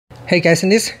Hey guys, in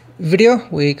this video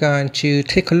we're going to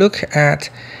take a look at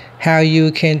how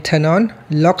you can turn on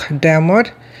lockdown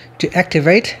mode to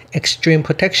activate extreme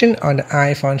protection on the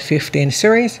iPhone 15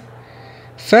 series.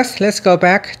 First, let's go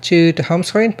back to the home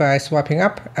screen by swiping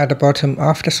up at the bottom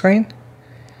of the screen.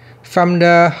 From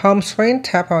the home screen,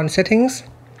 tap on settings.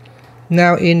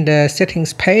 Now in the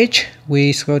settings page,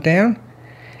 we scroll down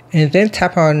and then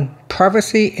tap on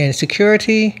privacy and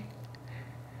security.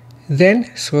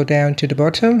 Then scroll down to the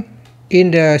bottom.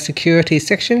 In the security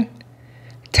section,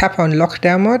 tap on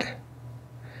lockdown mode.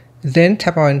 Then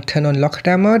tap on turn on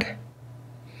lockdown mode.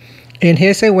 And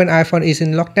here say when iPhone is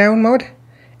in lockdown mode,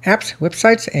 apps,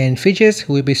 websites, and features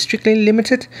will be strictly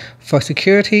limited for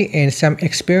security, and some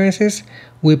experiences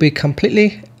will be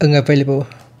completely unavailable.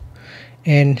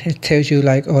 And it tells you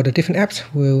like all the different apps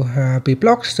will be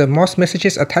blocked. So most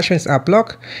messages, attachments are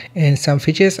blocked, and some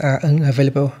features are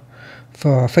unavailable.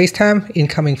 For FaceTime,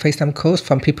 incoming FaceTime calls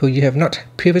from people you have not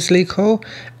previously called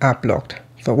are blocked.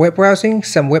 For web browsing,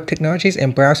 some web technologies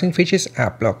and browsing features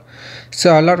are blocked.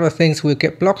 So a lot of things will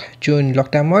get blocked during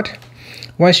lockdown mode.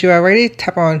 Once you are ready,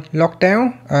 tap on turn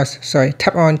on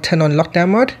lockdown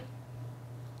mode.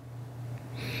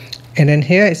 And then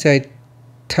here it's a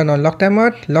turn on lockdown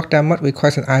mode. Lockdown mode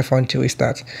requires an iPhone to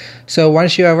restart. So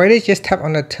once you are ready, just tap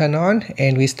on the turn on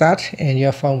and restart, and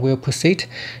your phone will proceed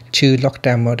to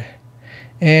lockdown mode.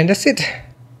 And that's it.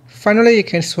 Finally, you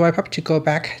can swipe up to go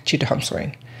back to the home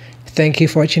screen. Thank you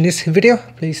for watching this video.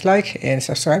 Please like and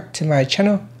subscribe to my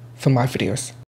channel for more videos.